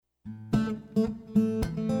From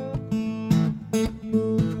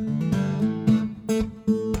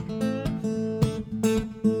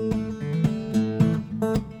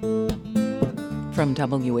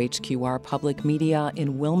WHQR Public Media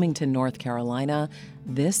in Wilmington, North Carolina,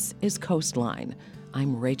 this is Coastline.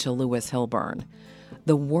 I'm Rachel Lewis Hilburn.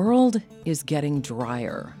 The world is getting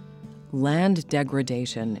drier. Land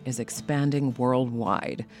degradation is expanding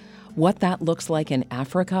worldwide. What that looks like in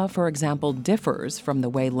Africa, for example, differs from the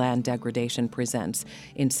way land degradation presents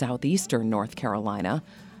in southeastern North Carolina,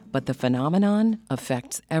 but the phenomenon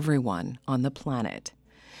affects everyone on the planet.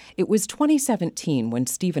 It was 2017 when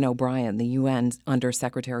Stephen O'Brien, the UN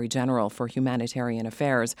Undersecretary General for Humanitarian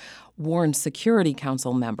Affairs, warned Security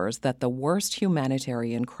Council members that the worst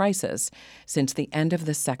humanitarian crisis since the end of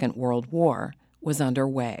the Second World War was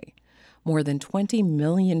underway. More than 20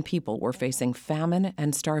 million people were facing famine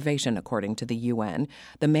and starvation, according to the UN.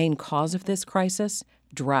 The main cause of this crisis?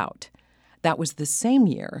 Drought. That was the same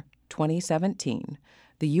year, 2017,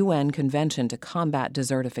 the UN Convention to Combat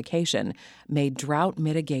Desertification made drought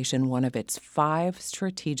mitigation one of its 5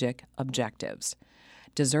 strategic objectives.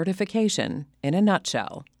 Desertification, in a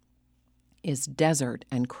nutshell, is desert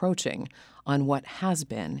encroaching on what has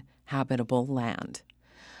been habitable land.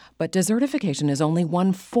 But desertification is only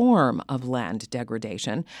one form of land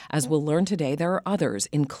degradation. As we'll learn today, there are others,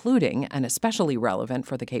 including, and especially relevant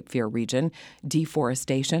for the Cape Fear region,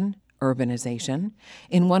 deforestation, urbanization.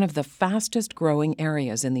 In one of the fastest growing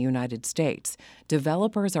areas in the United States,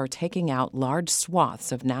 developers are taking out large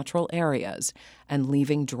swaths of natural areas and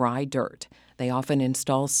leaving dry dirt. They often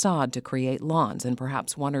install sod to create lawns and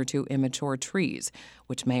perhaps 1 or 2 immature trees,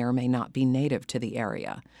 which may or may not be native to the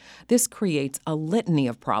area. This creates a litany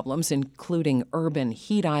of problems, including urban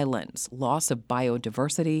heat islands, loss of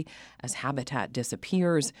biodiversity as habitat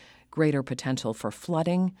disappears, greater potential for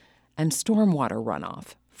flooding, and stormwater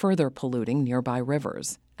runoff, further polluting nearby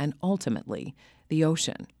rivers, and ultimately, the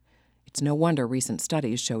ocean. It's no wonder recent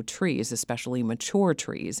studies show trees, especially mature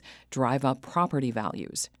trees, drive up property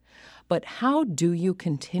values. But how do you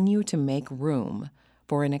continue to make room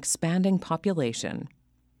for an expanding population,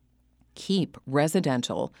 keep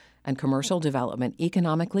residential and commercial development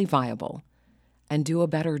economically viable, and do a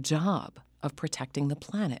better job of protecting the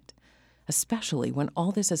planet, especially when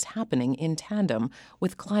all this is happening in tandem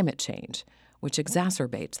with climate change, which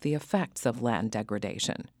exacerbates the effects of land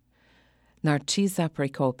degradation? Narcisa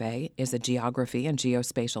Precope is a geography and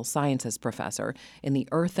geospatial sciences professor in the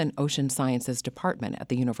Earth and Ocean Sciences Department at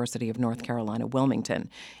the University of North Carolina, Wilmington.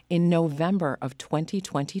 In November of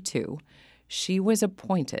 2022, she was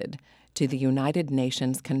appointed to the United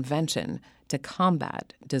Nations Convention to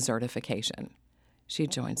Combat Desertification. She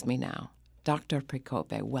joins me now. Dr.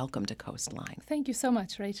 Precope, welcome to Coastline. Thank you so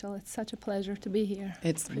much, Rachel. It's such a pleasure to be here.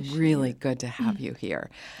 It's really good to have you here.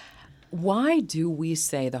 Why do we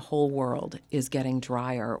say the whole world is getting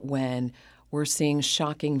drier when we're seeing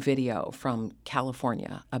shocking video from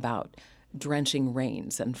California about drenching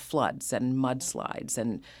rains and floods and mudslides,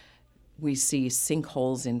 and we see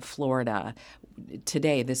sinkholes in Florida?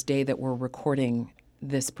 Today, this day that we're recording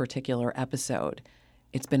this particular episode,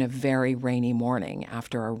 it's been a very rainy morning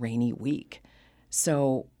after a rainy week.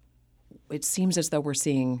 So it seems as though we're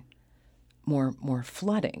seeing more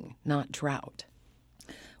flooding, not drought.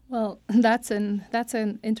 Well, that's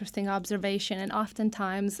an interesting observation, and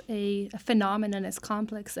oftentimes a phenomenon as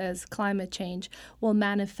complex as climate change will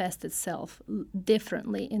manifest itself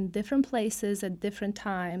differently in different places at different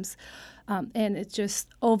times, and it's just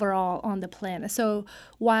overall on the planet. So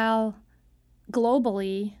while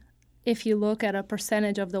globally, if you look at a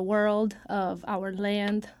percentage of the world, of our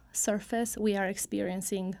land surface, we are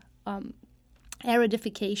experiencing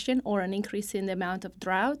aridification, or an increase in the amount of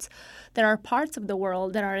droughts, there are parts of the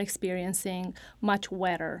world that are experiencing much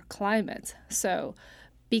wetter climates. So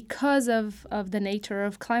because of the nature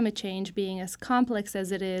of climate change being as complex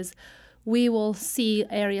as it is, we will see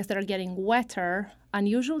areas that are getting wetter,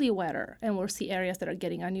 unusually wetter, and we'll see areas that are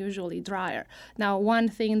getting unusually drier. Now, one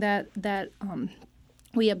thing that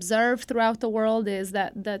we observe throughout the world is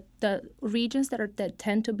that the regions that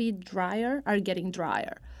tend to be drier are getting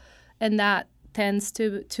drier, and that tends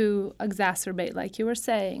to exacerbate, like you were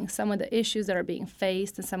saying, some of the issues that are being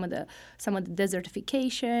faced and some of the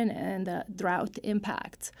desertification and the drought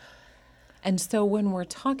impacts. And so when we're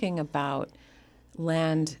talking about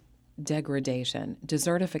land degradation,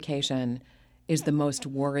 desertification is the most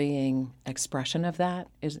worrying expression of that.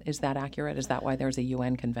 Is that accurate? Is that why there's a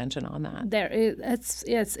UN convention on that?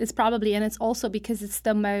 It's probably, and it's also because it's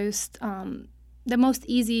the most the most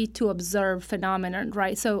easy to observe phenomenon,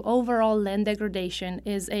 right? So overall land degradation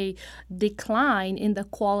is a decline in the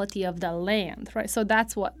quality of the land, right? So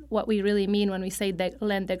that's what we really mean when we say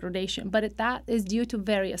land degradation. But that is due to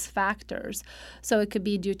various factors. So it could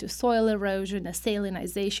be due to soil erosion, the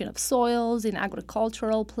salinization of soils in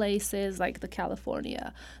agricultural places like the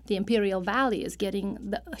California. The Imperial Valley is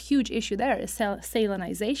getting a huge issue there is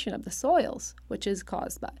salinization of the soils, which is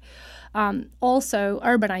caused by also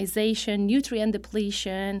urbanization, nutrient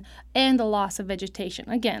depletion, and the loss of vegetation.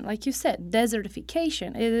 Again, like you said,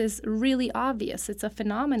 desertification. It is really obvious. It's a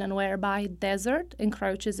phenomenon whereby desert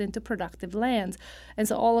encroaches into productive lands. And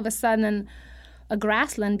so all of a sudden, a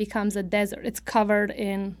grassland becomes a desert. It's covered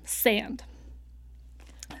in sand.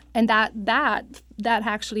 And that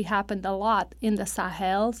actually happened a lot in the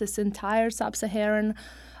Sahel, this entire sub-Saharan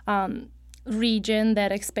region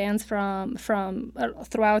that expands from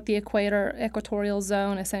throughout the equatorial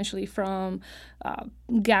zone, essentially from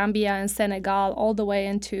Gambia and Senegal all the way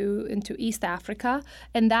into East Africa,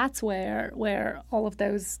 and that's where all of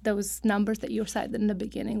those numbers that you cited in the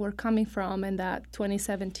beginning were coming from in that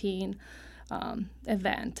 2017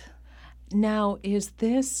 event. Now, is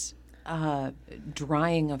this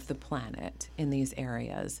drying of the planet in these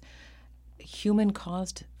areas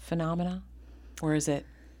human-caused phenomena, or is it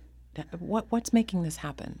what's making this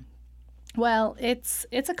happen? Well, it's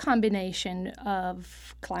a combination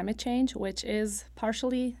of climate change, which is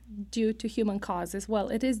partially due to human causes. Well,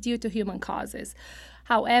 it is due to human causes.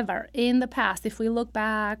 However, in the past, if we look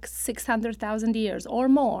back 600,000 years or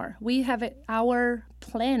more, our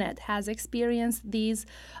planet has experienced these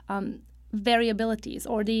variabilities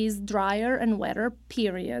or these drier and wetter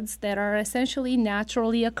periods that are essentially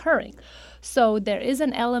naturally occurring. So there is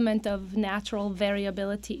an element of natural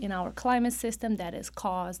variability in our climate system that is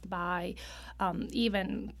caused by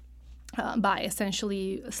by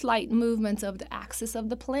essentially slight movements of the axis of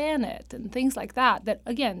the planet and things like that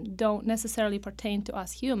again, don't necessarily pertain to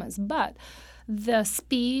us humans. But the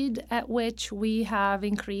speed at which we have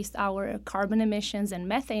increased our carbon emissions and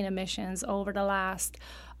methane emissions over the last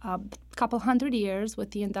couple hundred years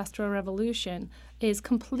with the Industrial Revolution is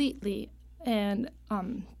completely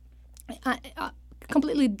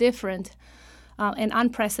different and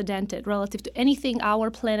unprecedented relative to anything our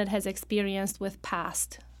planet has experienced with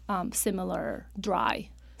past similar dry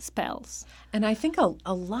spells. And I think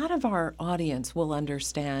a lot of our audience will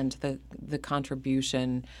understand the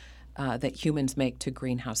contribution that humans make to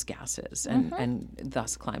greenhouse gases and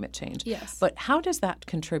thus climate change. Yes. But how does that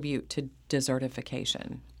contribute to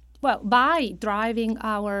desertification? Well, by driving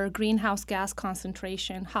our greenhouse gas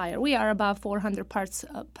concentration higher, we are above 400 parts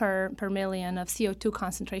per million of CO2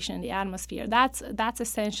 concentration in the atmosphere. That's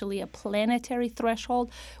essentially a planetary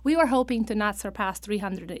threshold. We were hoping to not surpass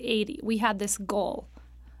 380. We had this goal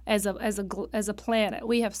as a planet.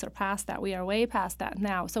 We have surpassed that. We are way past that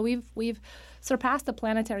now. So we've surpassed the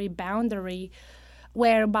planetary boundary,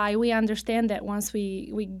 whereby we understand that once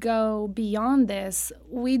we go beyond this,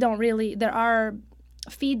 there are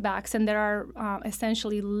feedbacks and there are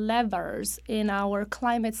essentially levers in our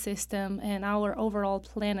climate system and our overall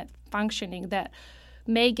planet functioning that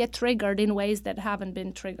may get triggered in ways that haven't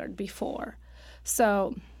been triggered before.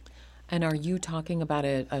 So, and are you talking about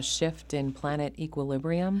a shift in planet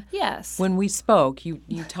equilibrium? Yes. When we spoke, you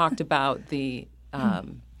talked about the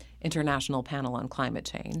International Panel on Climate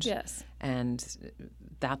Change. Yes. And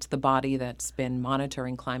that's the body that's been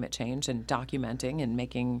monitoring climate change and documenting and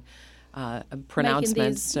making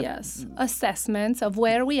pronouncements. Making these, assessments of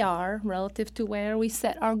where we are relative to where we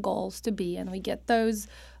set our goals to be, and we get those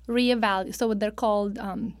reevaluated. So they're called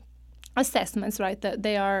assessments, right? That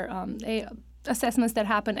they are assessments that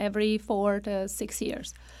happen every 4 to 6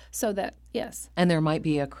 years. So that, yes. And there might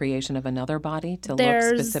be a creation of another body to look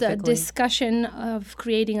specifically? There's a discussion of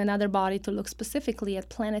creating another body to look specifically at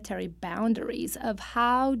planetary boundaries of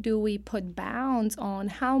how do we put bounds on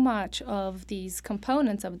how much of these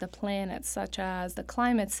components of the planet, such as the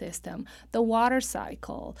climate system, the water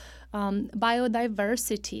cycle,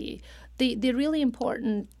 biodiversity, the really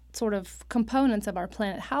important sort of components of our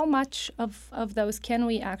planet, how much of those can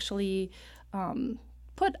we actually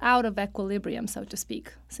put out of equilibrium, so to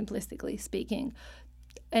speak, simplistically speaking,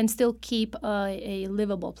 and still keep a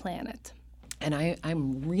livable planet. And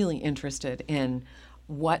I'm really interested in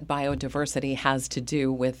what biodiversity has to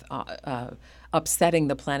do with upsetting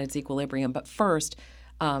the planet's equilibrium. But first,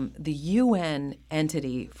 the UN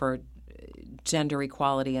entity for gender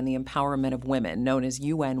equality and the empowerment of women, known as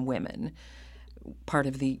UN Women, part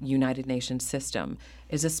of the United Nations system,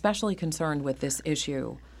 is especially concerned with this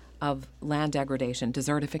issue of land degradation,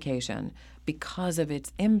 desertification, because of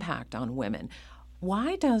its impact on women.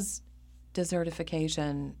 Why does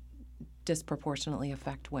desertification disproportionately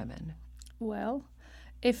affect women? Well,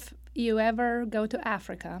 if you ever go to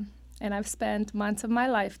Africa, and I've spent months of my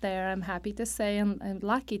life there, I'm happy to say, and I'm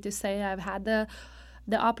lucky to say I've had the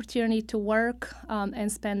opportunity to work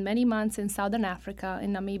and spend many months in Southern Africa,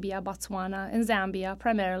 in Namibia, Botswana, and Zambia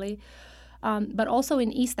primarily, but also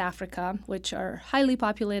in East Africa, which are highly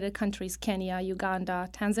populated countries, Kenya, Uganda,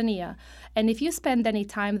 Tanzania. And if you spend any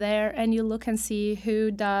time there and you look and see who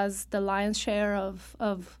does the lion's share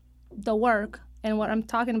of the work, and what I'm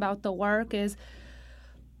talking about, the work is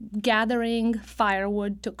gathering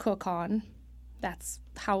firewood to cook on. That's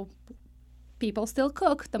how people still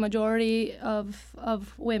cook, the majority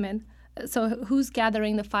of women. So who's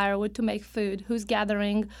gathering the firewood to make food? Who's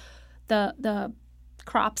gathering the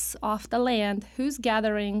crops off the land? Who's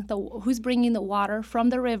bringing the water from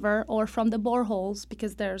the river or from the boreholes?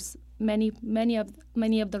 Because there's many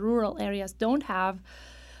of the rural areas don't have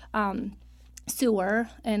sewer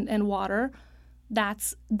and water.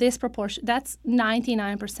 That's disproportionate. That's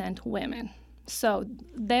 99% women. So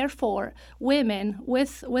therefore, women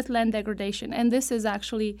with land degradation, and this is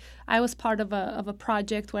actually, I was part of a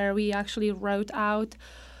project where we actually wrote out.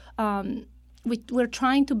 We're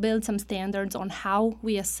trying to build some standards on how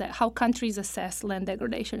countries assess land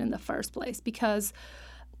degradation in the first place, because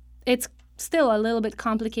it's still a little bit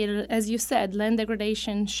complicated. As you said, land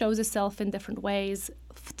degradation shows itself in different ways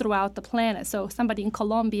throughout the planet. So somebody in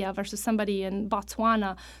Colombia versus somebody in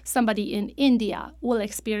Botswana, somebody in India will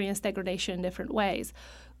experience degradation in different ways.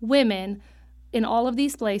 Women in all of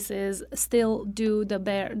these places still do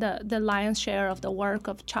the lion's share of the work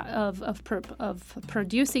of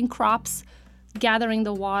producing crops, gathering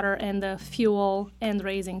the water and the fuel, and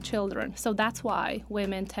raising children. So that's why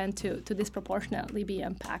women tend to disproportionately be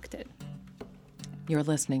impacted. You're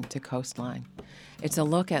listening to Coastline. It's a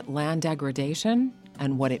look at land degradation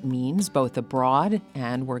and what it means both abroad,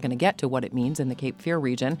 and we're going to get to what it means in the Cape Fear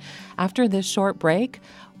region. After this short break,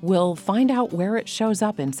 we'll find out where it shows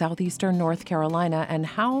up in southeastern North Carolina and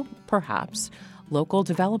how, perhaps, local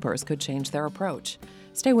developers could change their approach.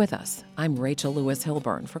 Stay with us. I'm Rachel Lewis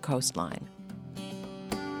Hilburn for Coastline.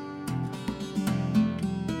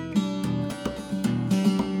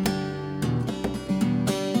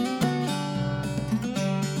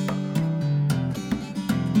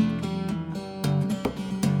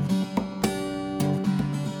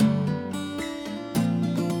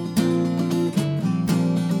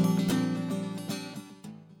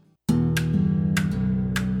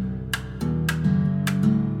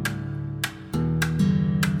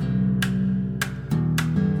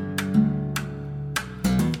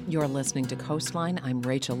 You're listening to Coastline. I'm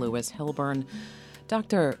Rachel Lewis Hilburn.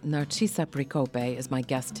 Dr. Narcisa Pricope is my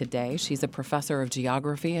guest today. She's a professor of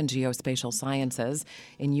geography and geospatial sciences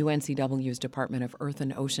in UNCW's Department of Earth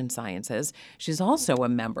and Ocean Sciences. She's also a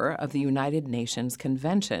member of the United Nations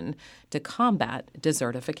Convention to Combat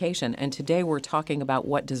Desertification. And today we're talking about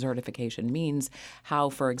what desertification means, how,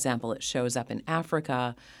 for example, it shows up in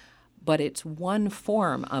Africa, but it's one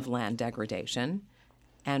form of land degradation.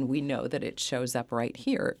 And we know that it shows up right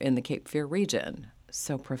here in the Cape Fear region.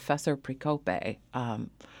 So, Professor Pricope,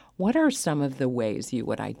 what are some of the ways you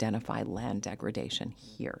would identify land degradation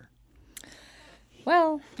here?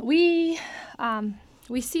 Well, we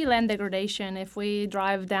see land degradation if we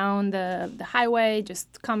drive down the highway,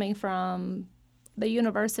 just coming from the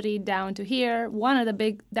university down to here. One of the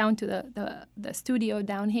big down to the studio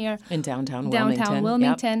down here in downtown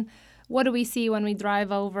Wilmington. Yep. What do we see when we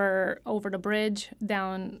drive over the bridge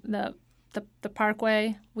down the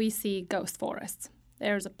parkway? We see ghost forests.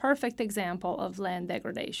 There's a perfect example of land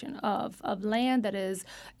degradation, of land that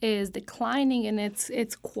is declining in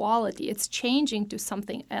its quality. It's changing to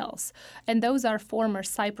something else. And those are former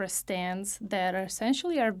cypress stands that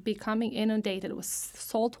essentially are becoming inundated with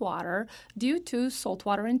salt water due to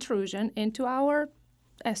saltwater intrusion into our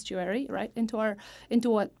estuary, right, into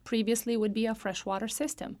what previously would be a freshwater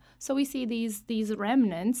system. So we see these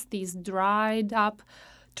remnants, these dried up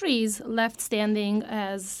trees left standing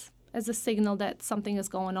as a signal that something is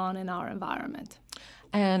going on in our environment.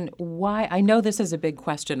 And why? I know this is a big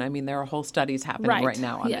question. I mean, there are whole studies happening right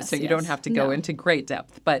now on it, so you don't have to go into great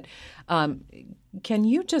depth. But can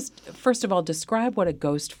you just, first of all, describe what a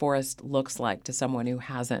ghost forest looks like to someone who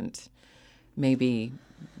hasn't maybe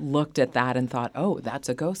looked at that and thought, oh, that's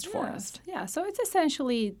a ghost forest? Yeah, so it's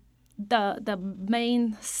essentially the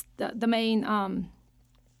main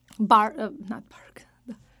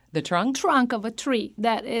the trunk of a tree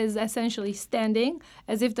that is essentially standing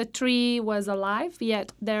as if the tree was alive,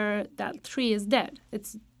 yet that tree is dead.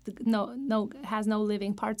 It's has no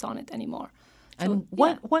living parts on it anymore. And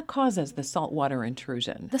what causes the saltwater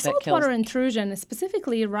intrusion? The saltwater intrusion,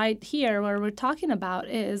 specifically right here where we're talking about,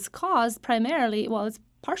 is caused primarily, it's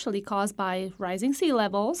partially caused by rising sea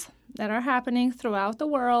levels that are happening throughout the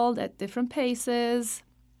world at different paces.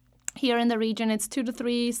 Here in the region, it's 2 to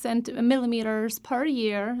 3 millimeters per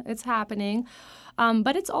year it's happening.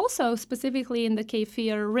 But it's also specifically in the Cape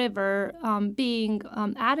Fear River being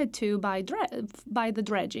added to by the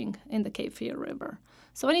dredging in the Cape Fear River.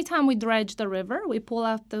 So anytime we dredge the river, we pull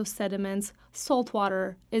out those sediments, salt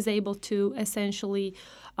water is able to essentially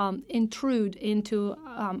intrude into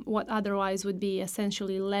what otherwise would be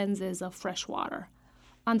essentially lenses of fresh water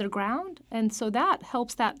underground. And so that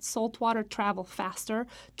helps that salt water travel faster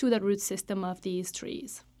to the root system of these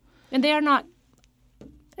trees. And they are not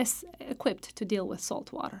equipped to deal with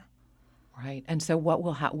salt water. Right. And so what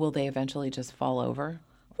will they eventually just fall over?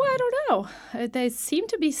 Well, I don't know. They seem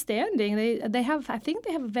to be standing. I think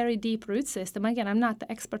they have a very deep root system. Again, I'm not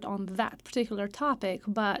the expert on that particular topic,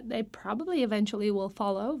 but they probably eventually will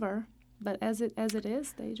fall over. But as it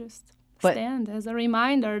is, they just stand as a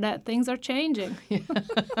reminder that things are changing.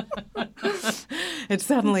 It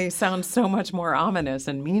suddenly sounds so much more ominous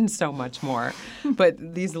and means so much more. But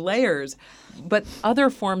these layers, but other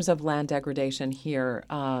forms of land degradation here,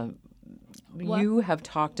 you have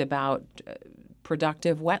talked about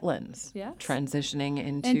productive wetlands transitioning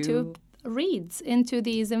into reeds, into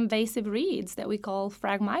these invasive reeds that we call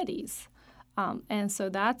Phragmites. And so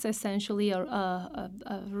that's essentially a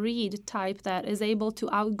reed type that is able to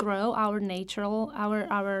outgrow our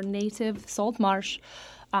native salt marsh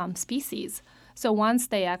species. So once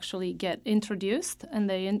they actually get introduced, and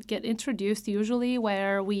they get introduced usually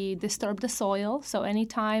where we disturb the soil. So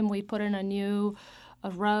anytime we put in a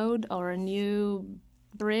road or a new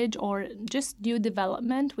bridge or just new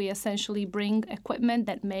development, we essentially bring equipment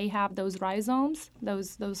that may have those rhizomes,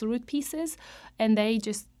 those root pieces, and they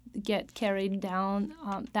just get carried down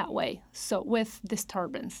that way. So with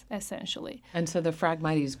disturbance, essentially. And so the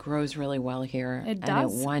Phragmites grows really well here. It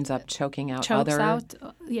does. And it winds up choking out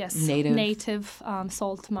native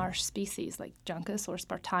salt marsh species like Juncus or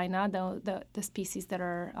Spartina, the species that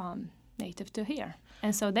are native to here.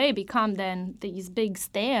 And so they become then these big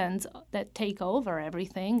stands that take over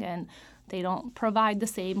everything, and they don't provide the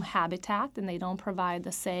same habitat, and they don't provide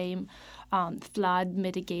the same flood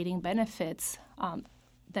mitigating benefits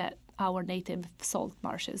that our native salt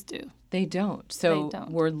marshes do. They don't. So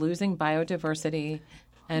we're losing biodiversity,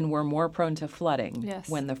 and we're more prone to flooding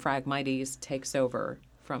when the Phragmites takes over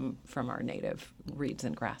from our native reeds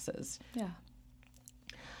and grasses. Yeah.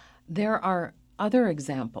 There are other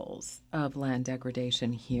examples of land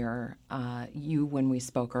degradation here. You, when we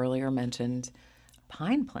spoke earlier, mentioned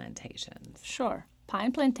pine plantations. Sure.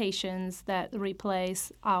 Pine plantations that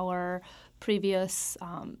replace our previous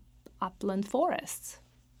upland forests,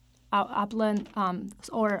 upland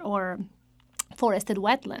or forested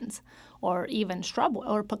wetlands, or even shrub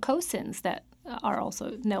or pocosins that are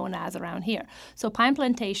also known as around here. So pine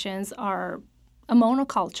plantations are a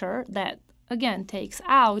monoculture that, again, takes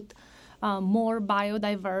out more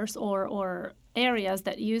biodiverse or areas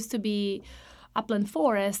that used to be upland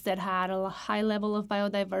forests that had a high level of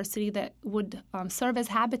biodiversity that would serve as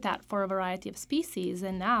habitat for a variety of species.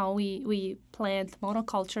 And now we plant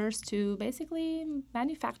monocultures to basically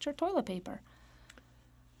manufacture toilet paper.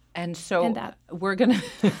 And so we're going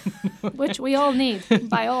to... Which we all need,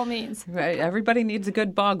 by all means. Right. Everybody needs a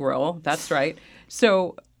good bog roll. That's right.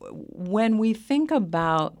 So when we think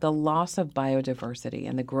about the loss of biodiversity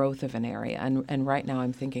and the growth of an area, and right now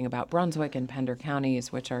I'm thinking about Brunswick and Pender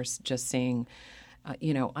counties, which are just seeing,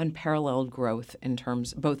 unparalleled growth in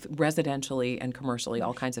terms both residentially and commercially.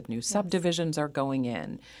 All kinds of new subdivisions are going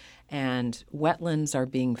in, and wetlands are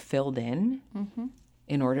being filled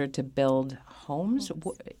in order to build homes.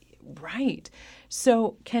 Right.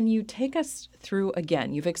 So can you take us through,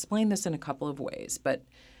 again, you've explained this in a couple of ways, but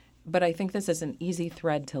I think this is an easy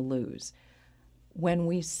thread to lose. When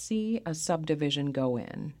we see a subdivision go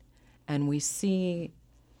in and we see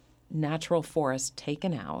natural forest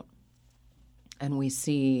taken out and we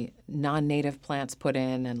see non-native plants put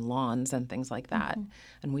in and lawns and things like that,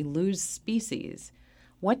 and we lose species,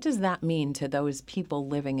 what does that mean to those people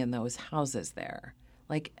living in those houses there?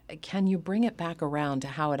 Like, can you bring it back around to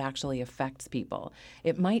how it actually affects people?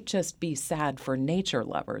 It might just be sad for nature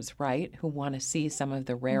lovers, right, who want to see some of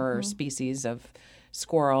the rarer species of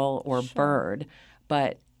squirrel or bird,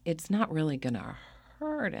 but it's not really going to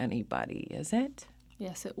hurt anybody, is it?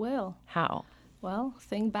 Yes, it will. How? Well,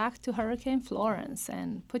 think back to Hurricane Florence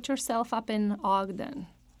and put yourself up in Ogden,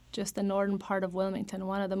 just the northern part of Wilmington,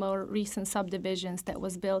 one of the more recent subdivisions that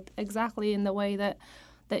was built exactly in the way that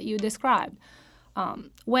you described.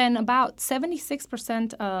 When about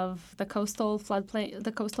 76% of the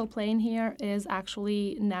coastal plain here is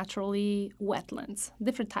actually naturally wetlands,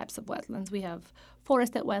 different types of wetlands. We have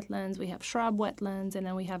forested wetlands, we have shrub wetlands, and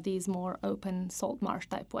then we have these more open salt marsh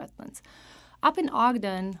type wetlands. Up in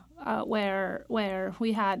Ogden, where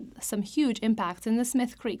we had some huge impacts in the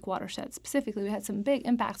Smith Creek watershed, specifically, we had some big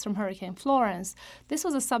impacts from Hurricane Florence. This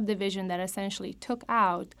was a subdivision that essentially took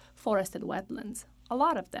out forested wetlands, a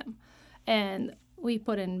lot of them. And we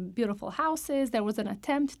put in beautiful houses. There was an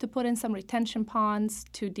attempt to put in some retention ponds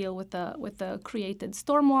to deal with the created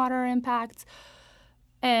stormwater impacts.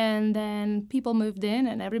 And then people moved in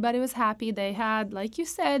and everybody was happy. They had, like you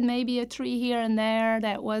said, maybe a tree here and there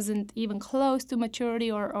that wasn't even close to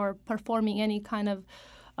maturity or performing any kind of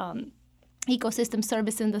ecosystem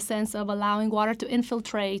service in the sense of allowing water to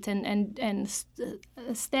infiltrate and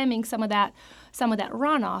stemming some of that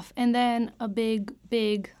runoff. And then a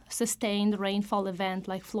big sustained rainfall event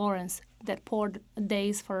like Florence that poured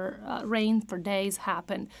rain for days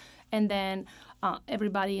happened. And then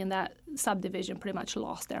everybody in that subdivision pretty much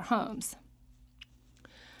lost their homes.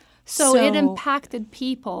 So it impacted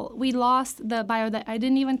people. We lost the biodiversity. I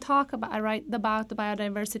didn't even talk about the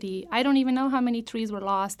biodiversity. I don't even know how many trees were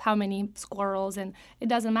lost, how many squirrels, and it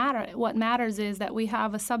doesn't matter. What matters is that we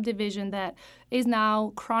have a subdivision that is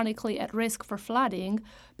now chronically at risk for flooding,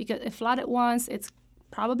 because it flooded once, it's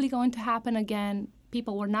probably going to happen again.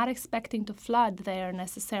 People were not expecting to flood there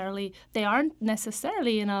necessarily. They aren't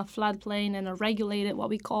necessarily in a floodplain, in what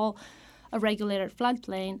we call a regulated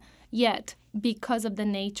floodplain, yet because of the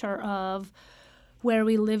nature of where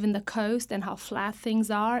we live in the coast and how flat things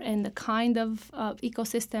are and the kind of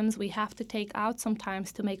ecosystems we have to take out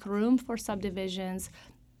sometimes to make room for subdivisions,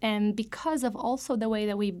 and because of also the way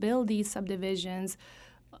that we build these subdivisions,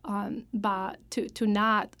 but to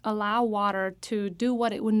not allow water to do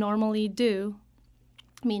what it would normally do,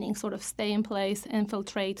 meaning sort of stay in place,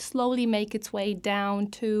 infiltrate, slowly make its way down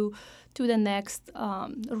to the next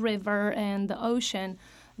river and the ocean,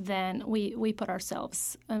 then we put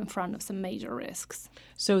ourselves in front of some major risks.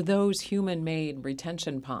 So those human-made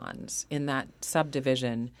retention ponds in that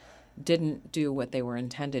subdivision didn't do what they were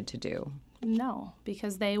intended to do? No,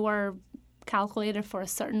 because they were calculated for a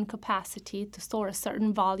certain capacity to store a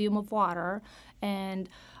certain volume of water, and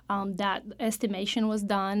that estimation was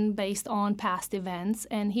done based on past events.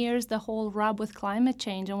 And here's the whole rub with climate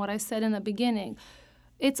change and what I said in the beginning.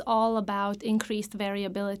 It's all about increased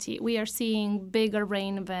variability. We are seeing bigger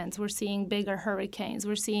rain events. We're seeing bigger hurricanes.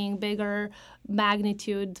 We're seeing bigger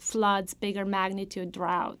magnitude floods, bigger magnitude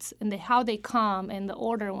droughts. And how they come and the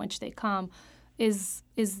order in which they come is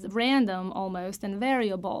random almost and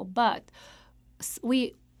variable. But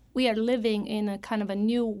we are living in a kind of a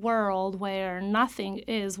new world where nothing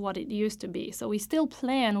is what it used to be. So we still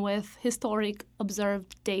plan with historic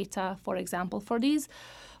observed data, for example, for these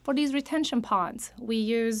retention ponds. We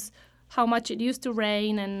use how much it used to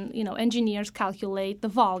rain, and engineers calculate the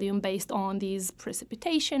volume based on these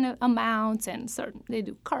precipitation amounts, and they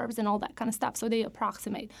do curves and all that kind of stuff. So they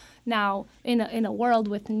approximate. Now, in a world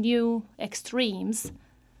with new extremes,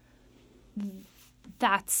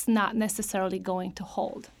 that's not necessarily going to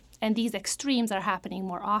hold. And these extremes are happening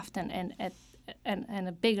more often and at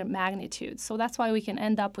a bigger magnitude. So that's why we can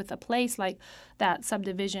end up with a place like that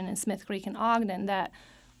subdivision in Smith Creek and Ogden that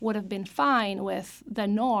would have been fine with the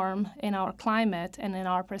norm in our climate and in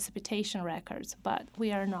our precipitation records, but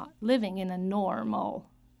we are not living in a normal.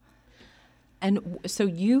 And so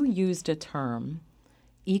you used a term,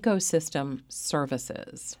 ecosystem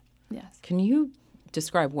services. Yes. Can you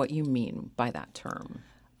describe what you mean by that term?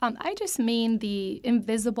 I just mean the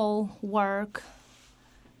invisible work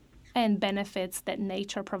and benefits that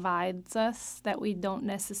nature provides us that we don't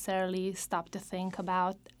necessarily stop to think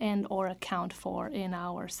about and or account for in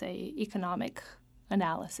our, say, economic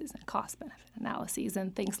analysis and cost-benefit analyses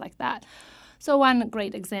and things like that. So one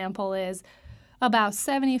great example is about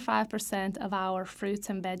 75% of our fruits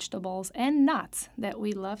and vegetables and nuts that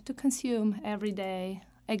we love to consume every day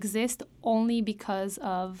exist only because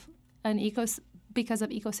of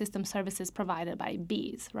ecosystem services provided by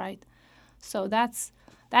bees, right? So that's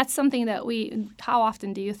something that how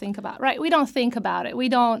often do you think about? Right, we don't think about it.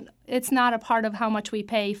 It's not a part of how much we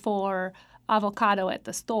pay for avocado at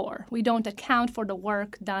the store. We don't account for the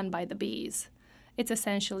work done by the bees. It's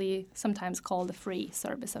essentially sometimes called a free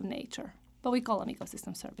service of nature, but we call them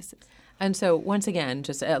ecosystem services. And so once again,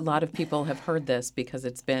 just a lot of people have heard this because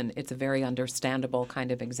it's a very understandable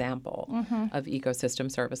kind of example of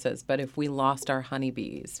ecosystem services. But if we lost our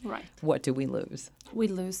honeybees, right, what do we lose? We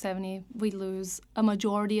lose a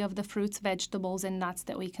majority of the fruits, vegetables, and nuts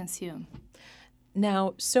that we consume.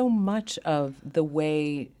 Now, so much of the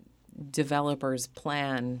way developers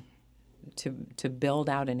plan to build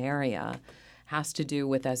out an area has to do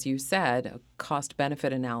with, as you said, a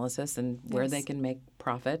cost-benefit analysis and where they can make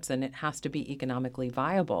profits, and it has to be economically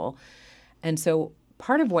viable. And so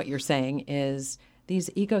part of what you're saying is these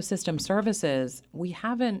ecosystem services, we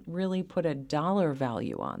haven't really put a dollar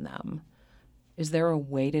value on them. Is there a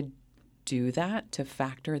way to do that, to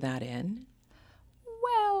factor that in?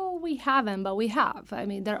 Well, we haven't, but we have. I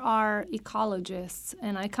mean, there are ecologists,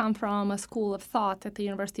 and I come from a school of thought at the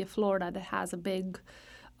University of Florida that has a big,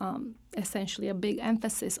 essentially a big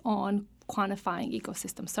emphasis on quantifying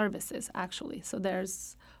ecosystem services, actually. So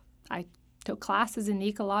I took classes in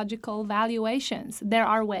ecological valuations. There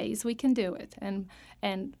are ways we can do it,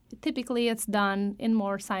 and typically it's done in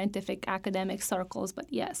more scientific academic circles, but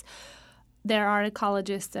yes. There are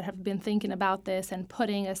ecologists that have been thinking about this and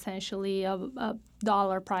putting essentially a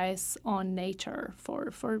dollar price on nature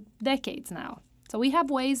for decades now. So we have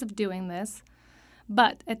ways of doing this,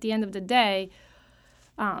 but at the end of the day,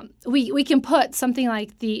 we can put something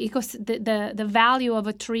like the value of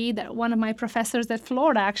a tree. That one of my professors at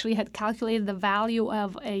Florida actually had calculated the value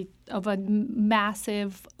of a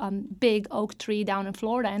massive big oak tree down in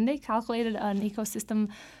Florida, and they calculated an ecosystem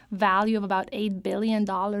value of about $8 billion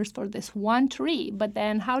for this one tree. But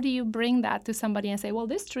then how do you bring that to somebody and say, well,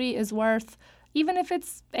 this tree is worth, even if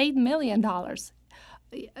it's $8 million?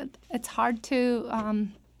 It's hard to...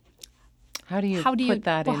 How do you put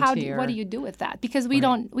that into your... What do you do with that? Because we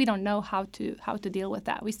don't know how to deal with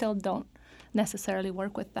that. We still don't necessarily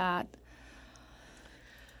work with that.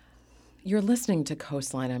 You're listening to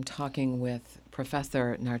Coastline. I'm talking with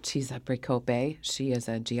Professor Narcisa Pricope. She is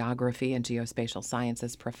a geography and geospatial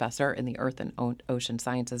sciences professor in the Earth and Ocean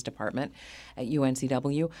Sciences Department at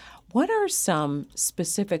UNCW. What are some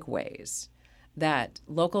specific ways that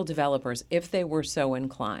local developers, if they were so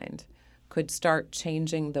inclined, could start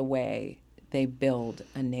changing the way they build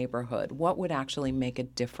a neighborhood? What would actually make a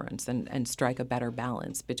difference and strike a better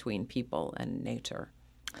balance between people and nature?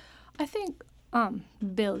 I think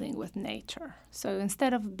building with nature. So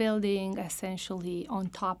instead of building essentially on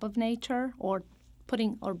top of nature or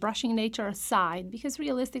brushing nature aside, because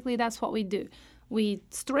realistically that's what we do. We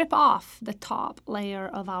strip off the top layer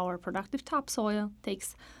of our productive topsoil.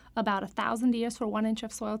 Takes about 1,000 years for 1 inch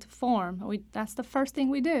of soil to form. That's the first thing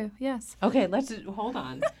we do, yes. Okay, hold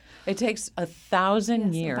on. It takes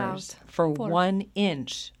 1,000 years for 1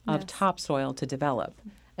 inch of topsoil to develop.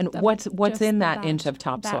 And what's in that inch of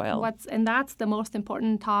topsoil? That's the most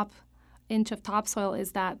important inch of topsoil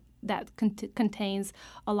is that contains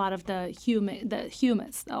a lot of the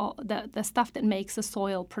humus, the stuff that makes the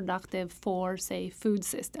soil productive for, say, food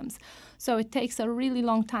systems. So it takes a really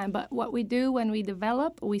long time. But what we do when we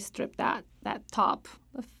develop, we strip that top.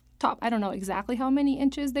 I don't know exactly how many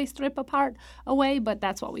inches they strip apart away, but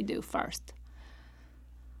that's what we do first.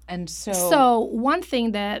 And so one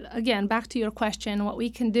thing that, again, back to your question, what we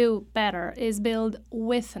can do better is build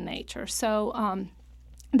with nature. So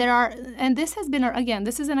this has been, again,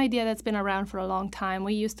 this is an idea that's been around for a long time.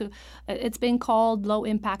 It's been called low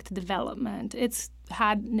impact development. It's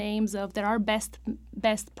had names there are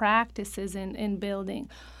best practices in building.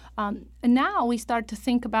 And now we start to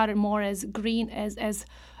think about it more as green, as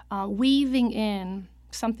weaving in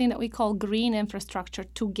something that we call green infrastructure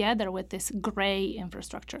together with this gray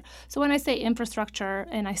infrastructure. So when I say infrastructure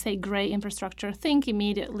and I say gray infrastructure, think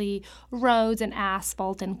immediately roads and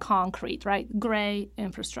asphalt and concrete, right? Gray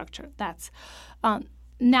infrastructure. That's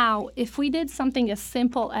now, if we did something as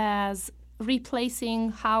simple as replacing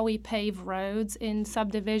how we pave roads in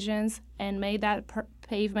subdivisions and made that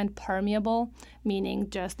pavement permeable, meaning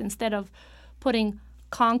just instead of putting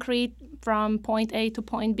concrete from point A to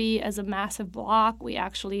point B as a massive block, we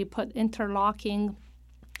actually put interlocking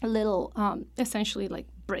little, essentially like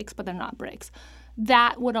bricks, but they're not bricks.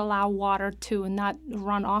 That would allow water to not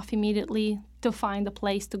run off immediately to find a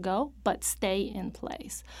place to go, but stay in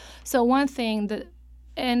place. So one thing that,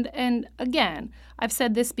 and again, I've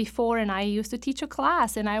said this before, and I used to teach a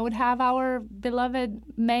class, and I would have our beloved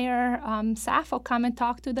Mayor Sappho come and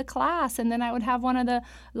talk to the class, and then I would have one of the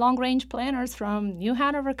long-range planners from New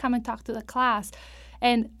Hanover come and talk to the class.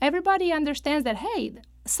 And everybody understands that, hey,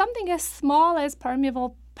 something as small as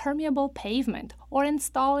permeable pavement, or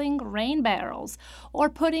installing rain barrels, or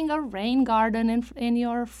putting a rain garden in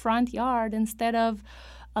your front yard instead of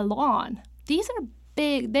a lawn, these are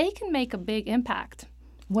big. They can make a big impact.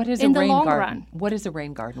 What is in a the rain long garden? run. What is a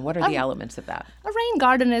rain garden? What are the elements of that? A rain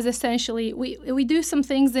garden is essentially we do some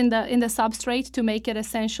things in the substrate to make it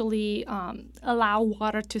essentially allow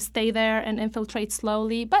water to stay there and infiltrate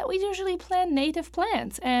slowly. But we usually plant native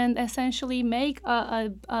plants and essentially make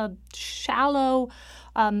a shallow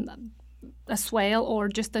a swale or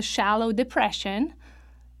just a shallow depression.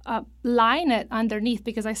 Line it underneath,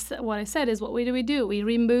 because what I said is what we do. We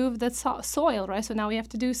remove the soil, right? So now we have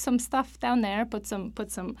to do some stuff down there, put some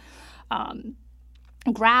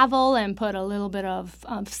gravel and put a little bit of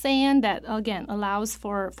sand that, again, allows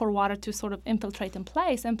for water to sort of infiltrate in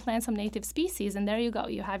place, and plant some native species. And there you go.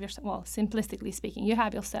 You have simplistically speaking, you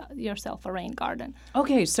have yourself a rain garden.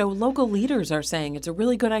 Okay, so local leaders are saying it's a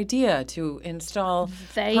really good idea to install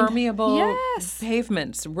permeable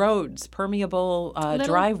pavements, roads, permeable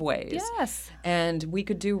driveways. Yes. And we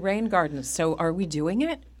could do rain gardens. So are we doing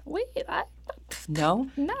it? No?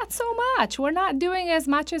 Not so much. We're not doing as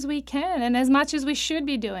much as we can and as much as we should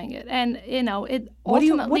be doing it. And, it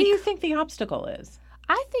ultimately... What do you think the obstacle is?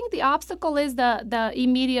 I think the obstacle is the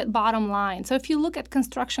immediate bottom line. So if you look at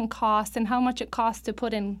construction costs and how much it costs to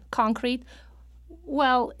put in concrete,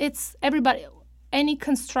 well, it's everybody... Any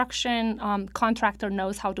construction contractor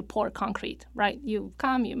knows how to pour concrete, right? You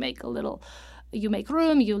come, you make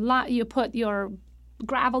room, you put your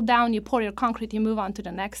gravel down, you pour your concrete, you move on to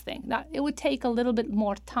the next thing. Now, it would take a little bit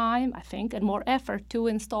more time, I think, and more effort to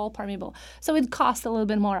install permeable. So it costs a little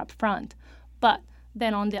bit more up front. But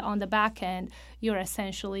then on the back end, you're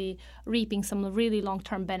essentially reaping some really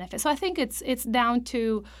long-term benefits. So I think it's down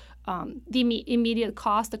to the immediate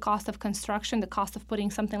cost, the cost of construction, the cost of putting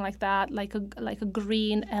something like that, like a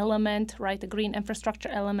green element, right, a green infrastructure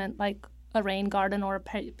element, like a rain garden or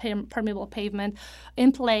a permeable pavement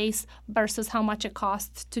in place versus how much it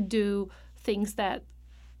costs to do things that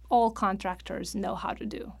all contractors know how to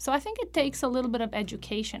do. So I think it takes a little bit of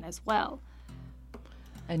education as well.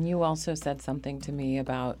 And you also said something to me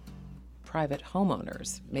about private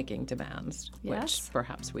homeowners making demands, yes, which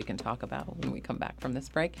perhaps we can talk about when we come back from this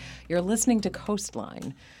break. You're listening to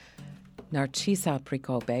Coastline. Narcisa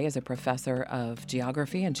Pricope is a professor of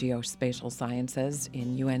geography and geospatial sciences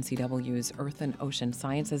in UNCW's Earth and Ocean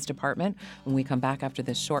Sciences Department. When we come back after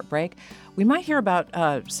this short break, we might hear about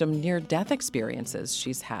some near-death experiences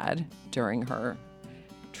she's had during her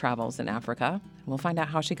travels in Africa. We'll find out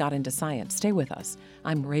how she got into science. Stay with us.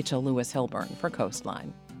 I'm Rachel Lewis Hilburn for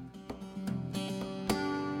Coastline.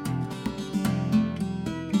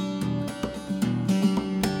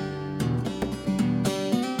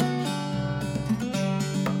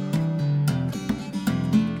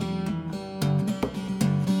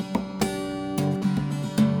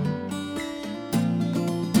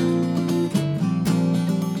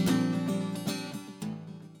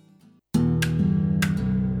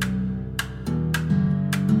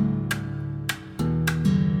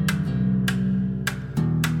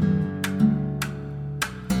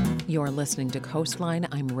 You're listening to Coastline.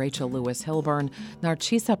 I'm Rachel Lewis Hilburn.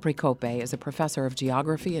 Narcisa Pricope is a professor of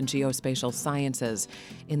geography and geospatial sciences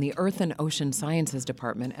in the Earth and Ocean Sciences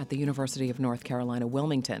Department at the University of North Carolina,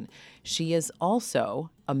 Wilmington. She is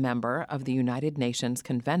also a member of the United Nations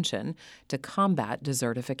Convention to Combat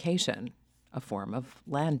Desertification, a form of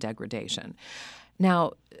land degradation.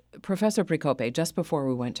 Now, Professor Pricope, just before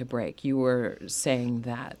we went to break, you were saying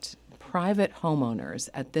that private homeowners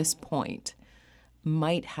at this point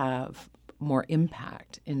might have more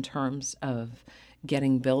impact in terms of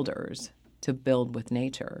getting builders to build with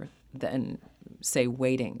nature than, say,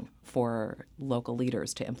 waiting for local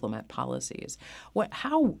leaders to implement policies.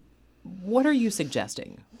 What are you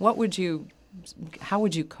suggesting? How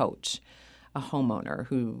would you coach a homeowner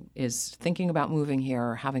who is thinking about moving here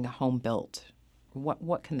or having a home built?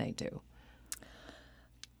 What can they do?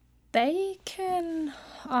 They can,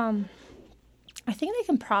 I think they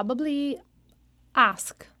can probably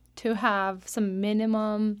ask to have some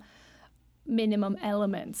minimum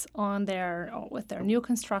elements on with their new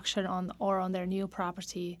construction on their new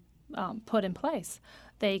property put in place.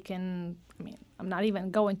 They can, I'm not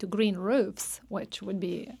even going to green roofs, which would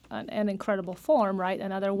be an incredible form, right?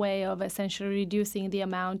 Another way of essentially reducing the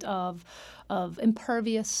amount of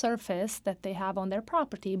impervious surface that they have on their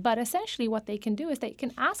property. But essentially what they can do is they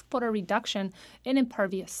can ask for a reduction in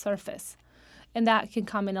impervious surface. And that can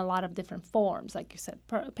come in a lot of different forms, like you said,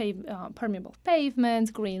 permeable pavements,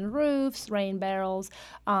 green roofs, rain barrels,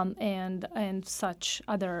 and such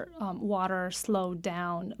other water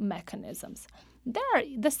slow-down mechanisms.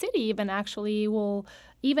 The city even actually will,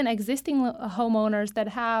 even existing homeowners that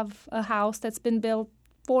have a house that's been built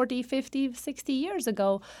 40, 50, 60 years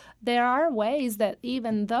ago, there are ways that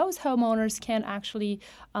even those homeowners can actually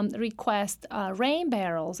request rain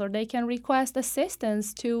barrels, or they can request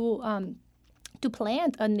assistance to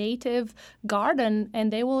plant a native garden,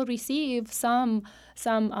 and they will receive some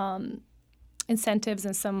incentives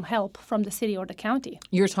and some help from the city or the county.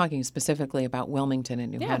 You're talking specifically about Wilmington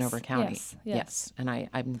and New Yes, Hanover County. yes. And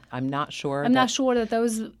I'm not sure. I'm not sure that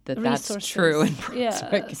those that's resources, true in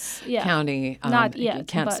Brunswick County. Not yet. You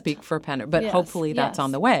can't but speak for Penn, but yes, hopefully that's yes.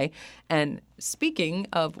 on the way. And speaking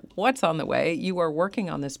of what's on the way, you are working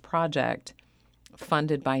on this project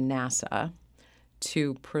funded by NASA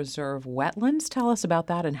to preserve wetlands. Tell us about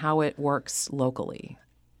that and how it works locally.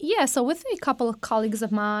 Yeah, so with a couple of colleagues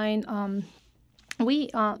of mine, we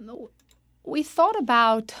thought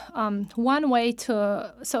about one way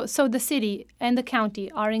to so the city and the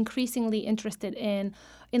county are increasingly interested in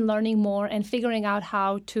learning more and figuring out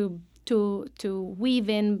how to weave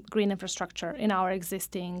in green infrastructure in our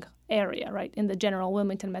existing area, right, in the general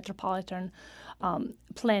Wilmington metropolitan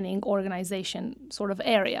planning organization sort of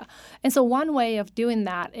area. And so one way of doing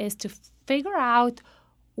that is to figure out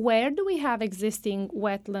where do we have existing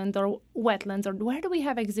wetlands or where do we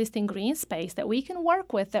have existing green space that we can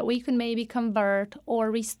work with, that we can maybe convert or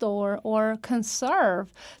restore or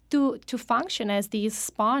conserve to function as these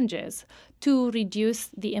sponges to reduce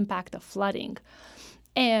the impact of flooding.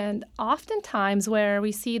 And oftentimes where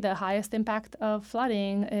we see the highest impact of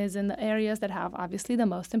flooding is in the areas that have obviously the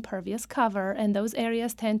most impervious cover, and those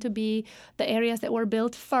areas tend to be the areas that were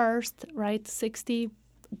built first, right, 60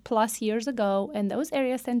 plus years ago, and those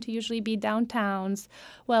areas tend to usually be downtowns.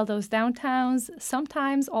 Well, those downtowns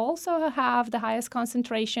sometimes also have the highest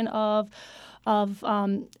concentration of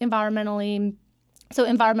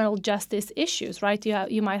environmental justice issues, right?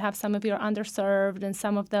 You might have some of your underserved and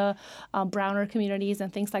some of the browner communities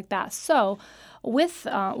and things like that. So with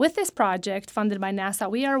this project funded by NASA,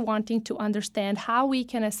 we are wanting to understand how we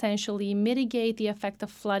can essentially mitigate the effect of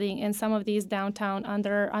flooding in some of these downtown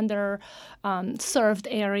served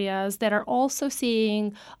areas that are also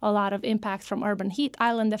seeing a lot of impacts from urban heat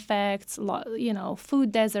island effects,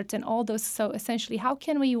 food deserts and all those. So essentially, how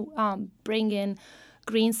can we bring in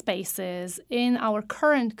green spaces in our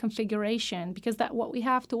current configuration, because that what we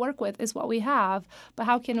have to work with is what we have, but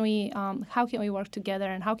how can we work together,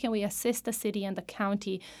 and how can we assist the city and the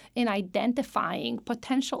county in identifying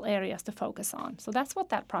potential areas to focus on? So that's what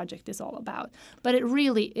that project is all about. But it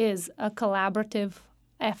really is a collaborative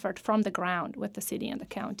effort from the ground with the city and the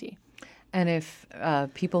county. And if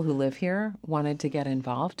people who live here wanted to get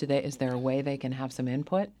involved, is there a way they can have some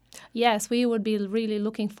input? Yes, we would be really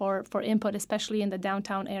looking for input, especially in the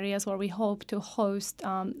downtown areas where we hope to host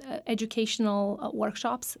educational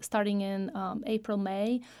workshops starting in April,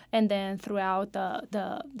 May, and then throughout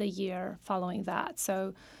the year following that.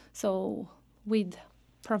 So we'd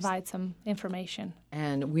provide some information.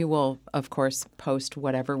 And we will, of course, post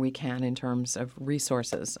whatever we can in terms of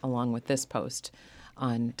resources along with this post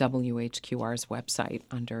on WHQR's website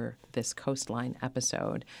under this Coastline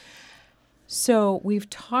episode. So we've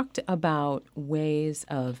talked about ways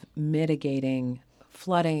of mitigating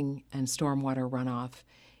flooding and stormwater runoff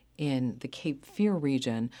in the Cape Fear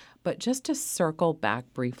region, but just to circle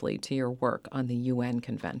back briefly to your work on the UN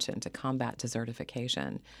Convention to combat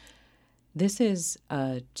desertification, this is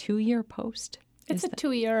a 2-year post? It's a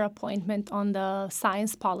 2-year appointment on the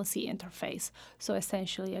science policy interface. So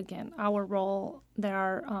essentially, again, our role, there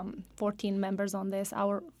are 14 members on this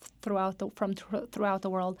throughout the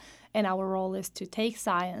world, and our role is to take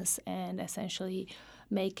science and essentially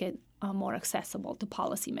make it more accessible to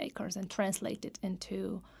policymakers and translate it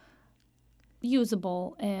into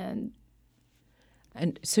usable and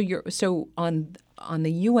so on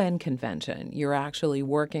the UN Convention, you're actually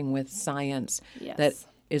working with science that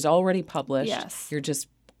is already published. Yes. You're just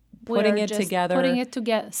putting it together,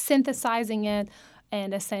 synthesizing it,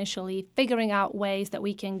 and essentially figuring out ways that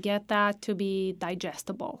we can get that to be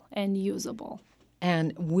digestible and usable.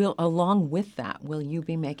 And along with that, will you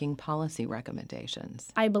be making policy recommendations?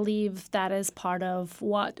 I believe that is part of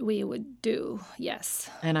what we would do, yes.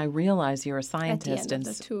 And I realize you're a scientist, at the end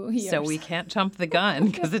of the 2 years. So we can't jump the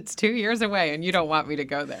gun because it's 2 years away and you don't want me to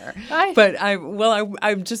go there. But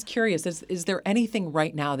I'm just curious, is there anything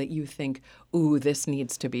right now that you think ooh, this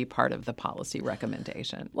needs to be part of the policy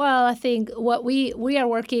recommendation? Well, I think what we are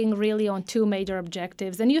working really on two major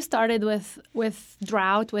objectives. And you started with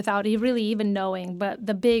drought without really even knowing. But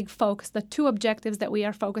the big focus, the two objectives that we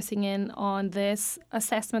are focusing in on this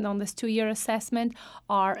assessment, on this 2-year assessment,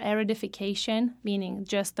 are aridification, meaning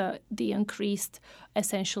just the increased,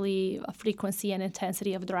 essentially, frequency and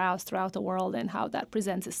intensity of droughts throughout the world and how that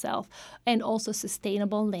presents itself, and also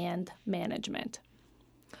sustainable land management.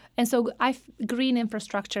 And so green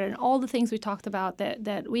infrastructure and all the things we talked about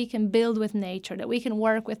that we can build with nature, that we can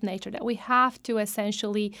work with nature, that we have to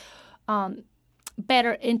essentially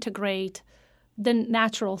better integrate the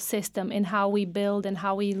natural system in how we build and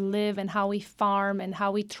how we live and how we farm and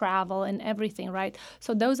how we travel and everything, right?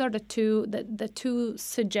 So those are the two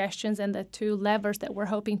suggestions and the two levers that we're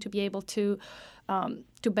hoping to be able to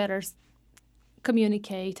better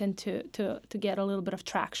communicate and to get a little bit of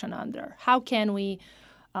traction under. How can we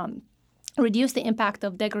reduce the impact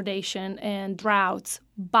of degradation and droughts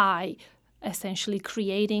by essentially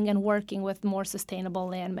creating and working with more sustainable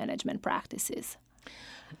land management practices?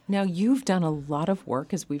 Now, you've done a lot of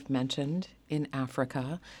work, as we've mentioned, in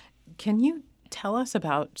Africa. Can you tell us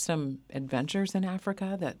about some adventures in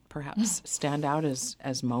Africa that perhaps stand out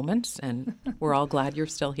as moments? And we're all glad you're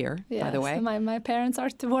still here, yes, by the way. My parents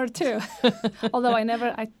were too. Although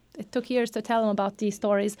it took years to tell them about these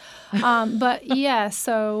stories. But yeah,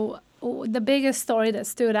 so the biggest story that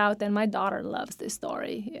stood out, and my daughter loves this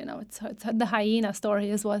story. It's the hyena story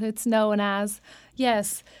is what it's known as.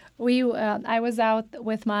 Yes, I was out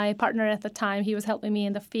with my partner at the time. He was helping me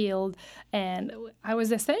in the field, and I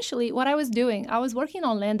was essentially, what I was doing, I was working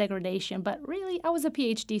on land degradation, but really I was a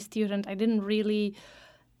PhD student. I didn't really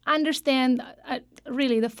understand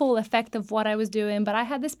really the full effect of what I was doing, but I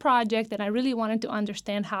had this project and I really wanted to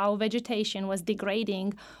understand how vegetation was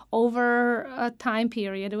degrading over a time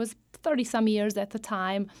period. It was 30-some years at the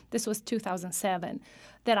time. This was 2007.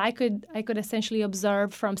 That I could essentially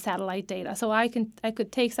observe from satellite data. So I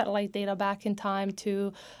could take satellite data back in time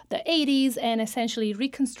to the 80s and essentially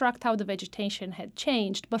reconstruct how the vegetation had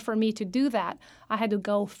changed. But for me to do that, I had to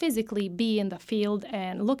go physically be in the field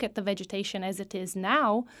and look at the vegetation as it is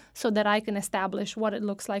now so that I can establish what it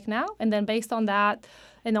looks like now. And then based on that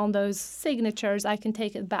and on those signatures, I can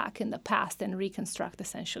take it back in the past and reconstruct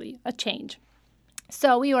essentially a change.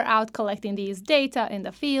 So we were out collecting these data in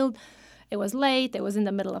the field. It was late. It was in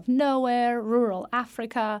the middle of nowhere, rural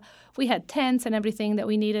Africa. We had tents and everything that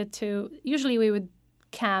we needed to. Usually we would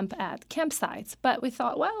camp at campsites, but we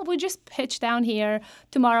thought, well, we just pitch down here.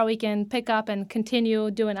 Tomorrow we can pick up and continue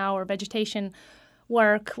doing our vegetation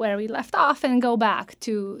work where we left off and go back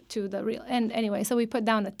to the real. And anyway, so we put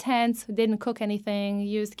down the tents, didn't cook anything,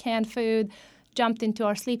 used canned food, jumped into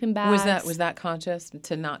our sleeping bags. Was that conscious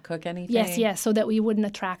to not cook anything? Yes, so that we wouldn't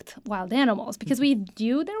attract wild animals because we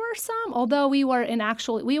knew there were some. Although we were in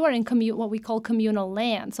what we call communal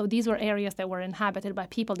land. So these were areas that were inhabited by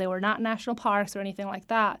people. They were not national parks or anything like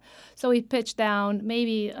that. So we pitched down.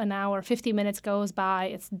 Maybe an hour, 50 minutes goes by.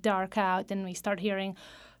 It's dark out, and we start hearing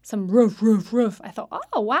some roof, roof, roof. I thought,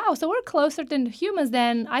 oh, wow, so we're closer to humans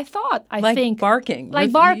than I thought, I think. Barking.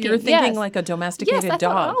 Like barking, You're thinking yes. like a domesticated yes, I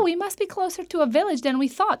dog. thought, we must be closer to a village than we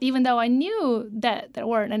thought, even though I knew that there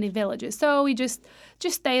weren't any villages. So we just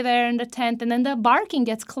stay there in the tent, and then the barking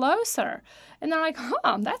gets closer. And they're like,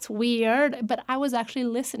 that's weird. But I was actually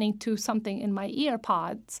listening to something in my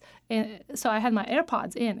earpods. So I had my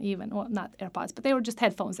AirPods in even. Well, not AirPods, but they were just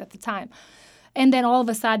headphones at the time. And then all of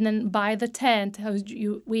a sudden, by the tent,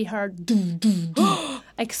 we heard doom, doom, doom.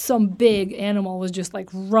 Like some big animal was just like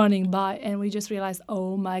running by, and we just realized,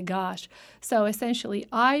 oh my gosh. So essentially,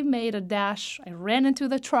 I made a dash. I ran into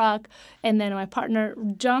the truck, and then my partner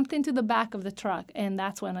jumped into the back of the truck, and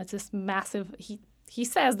that's when it's this massive. He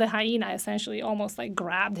says the hyena essentially almost like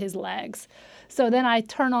grabbed his legs. So then I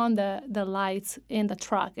turn on the lights in the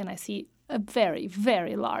truck, and I see a very,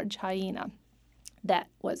 very large hyena that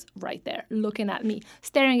was right there looking at me,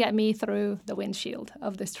 staring at me through the windshield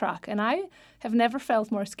of this truck. And I have never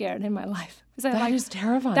felt more scared in my life. That is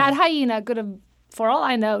terrifying. That hyena could have, for all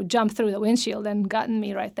I know, jumped through the windshield and gotten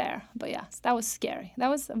me right there. But yes, that was scary. That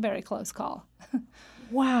was a very close call.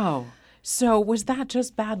 Wow. So was that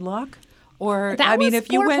just bad luck? Or that was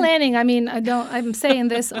if you poor went planning. I'm saying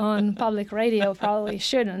this on public radio. Probably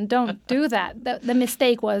shouldn't. Don't do that. The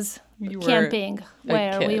mistake was camping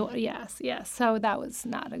where we were. Yes. So that was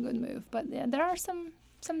not a good move. But yeah, there are some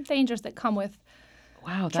dangers that come with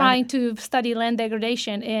trying to study land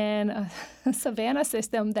degradation in a savanna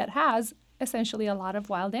system that has essentially a lot of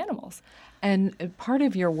wild animals. And part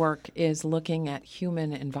of your work is looking at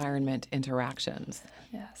human-environment interactions.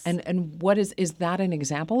 Yes. And what is that an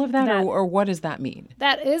example of that, or what does that mean?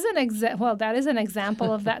 That is an example of that.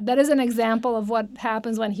 That is an example of what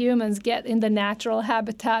happens when humans get in the natural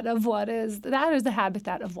habitat of that is the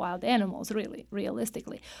habitat of wild animals, really,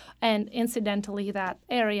 realistically. And incidentally, that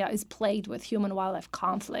area is plagued with human-wildlife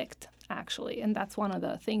conflict, actually. And that's one of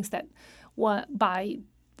the things that by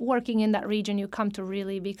working in that region, you come to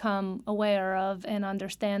really become aware of and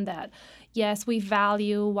understand that, yes, we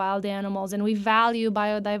value wild animals and we value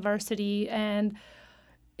biodiversity. And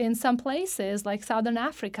in some places, like Southern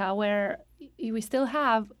Africa, where we still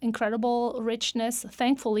have incredible richness,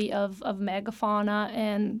 thankfully, of megafauna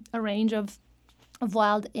and a range of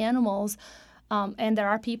wild animals. And there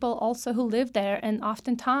are people also who live there, and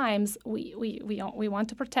oftentimes we want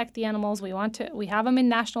to protect the animals. We have them in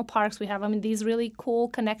national parks. We have them in these really cool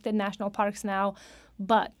connected national parks now,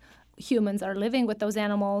 but humans are living with those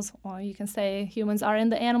animals, or you can say humans are in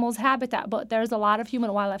the animals' habitat. But there's a lot of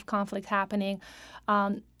human-wildlife conflict happening,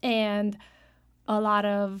 and a lot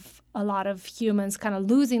of humans kind of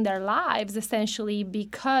losing their lives essentially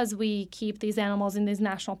because we keep these animals in these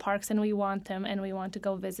national parks and we want them and we want to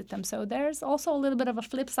go visit them. So there's also a little bit of a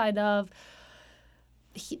flip side of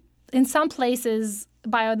in some places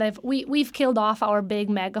we've killed off our big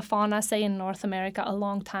megafauna, say in North America, a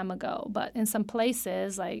long time ago. But in some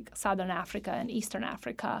places like Southern Africa and Eastern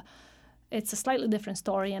Africa, it's a slightly different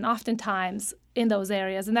story, and oftentimes in those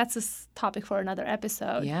areas, and that's a topic for another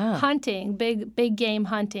episode, hunting, big game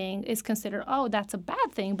hunting is considered, that's a bad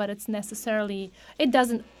thing, but it's not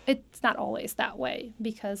always that way,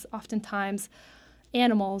 because oftentimes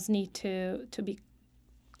animals need to be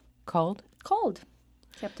cold,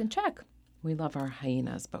 kept in check. We love our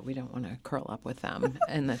hyenas, but we don't want to curl up with them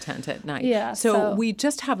in the tent at night. Yeah. So we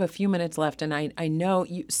just have a few minutes left, and I know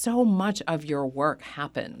so much of your work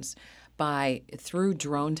happens through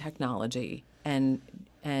drone technology and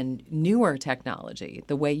newer technology,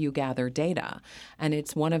 the way you gather data. And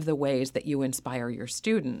it's one of the ways that you inspire your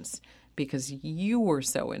students, because you were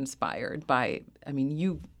so inspired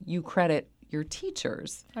you credit your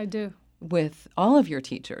teachers. I do. With all of your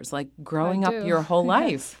teachers, like growing up your whole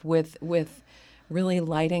life with really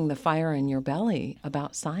lighting the fire in your belly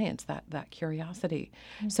about science, that curiosity.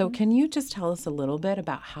 Mm-hmm. So can you just tell us a little bit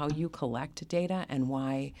about how you collect data and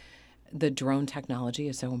why the drone technology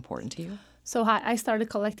is so important to you? So I started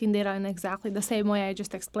collecting data in exactly the same way I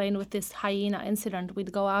just explained with this hyena incident.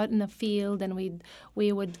 We'd go out in the field and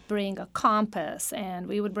we would bring a compass, and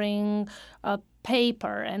we would bring a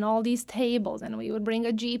paper and all these tables, and we would bring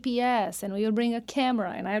a GPS, and we would bring a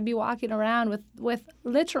camera, and I'd be walking around with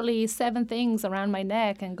literally 7 things around my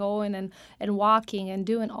neck and going and walking and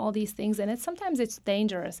doing all these things. And sometimes it's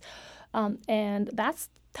dangerous. And that's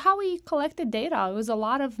how we collected data. It was a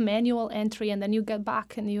lot of manual entry, and then you get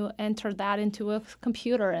back and you enter that into a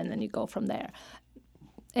computer, and then you go from there.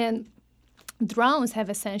 And drones have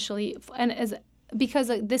essentially, because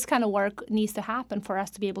this kind of work needs to happen for us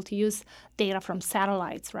to be able to use data from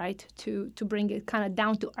satellites, right, to bring it kind of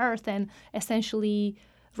down to earth and essentially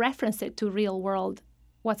reference it to real world,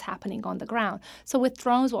 what's happening on the ground. So with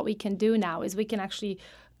drones, what we can do now is we can actually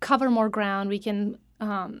cover more ground. We can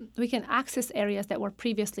access areas that were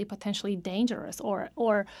previously potentially dangerous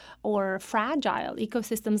or fragile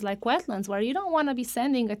ecosystems like wetlands, where you don't want to be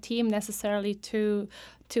sending a team necessarily to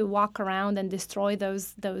walk around and destroy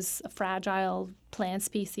those fragile plant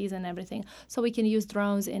species and everything. So we can use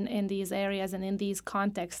drones in these areas and in these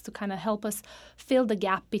contexts to kind of help us fill the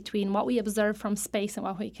gap between what we observe from space and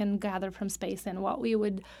what we can gather from space and what we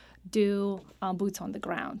would do boots on the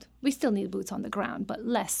ground. We still need boots on the ground, but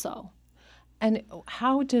less so. And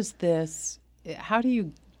how do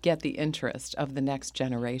you get the interest of the next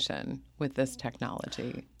generation with this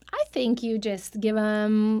technology? I think you just give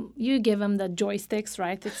them the joysticks,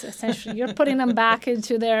 right? It's essentially you're putting them back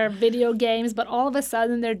into their video games, but all of a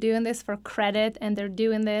sudden they're doing this for credit, and they're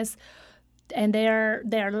doing this, and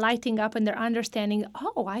they're lighting up, and they're understanding,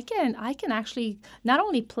 I can actually not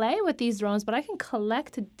only play with these drones, but I can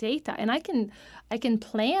collect data, and I can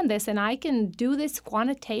plan this, and I can do this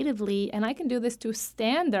quantitatively, and I can do this to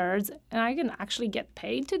standards, and I can actually get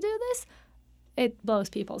paid to do this. It blows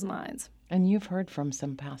people's minds. And you've heard from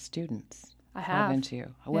some past students. I have. Haven't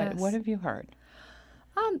you? Yes. What have you heard?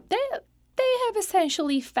 They have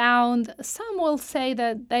essentially found, some will say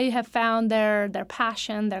that they have found their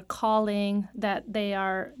passion, their calling, that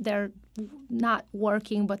they're not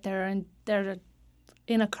working, but they're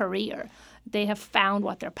in a career. they have found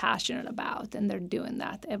what they're passionate about, and they're doing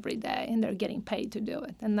that every day, and they're getting paid to do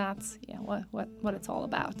it. And that's what it's all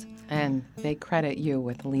about. And they credit you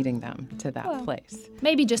with leading them to that place.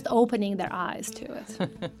 Maybe just opening their eyes to it.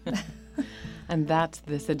 And that's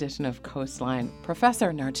this edition of Coastline.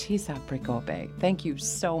 Professor Narcisa Pricope, thank you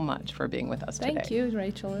so much for being with us today. Thank you,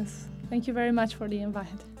 Rachel. Thank you very much for the invite.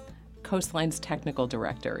 Coastline's technical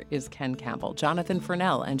director is Ken Campbell. Jonathan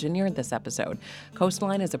Furnell engineered this episode.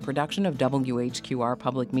 Coastline is a production of WHQR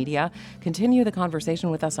Public Media. Continue the conversation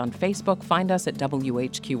with us on Facebook. Find us at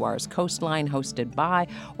WHQR's Coastline, hosted by,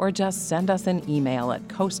 or just send us an email at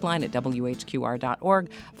coastline@whqr.org.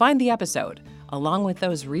 Find the episode, along with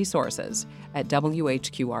those resources, at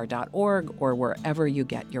whqr.org or wherever you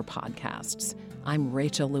get your podcasts. I'm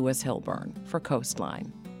Rachel Lewis Hilburn for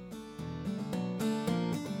Coastline.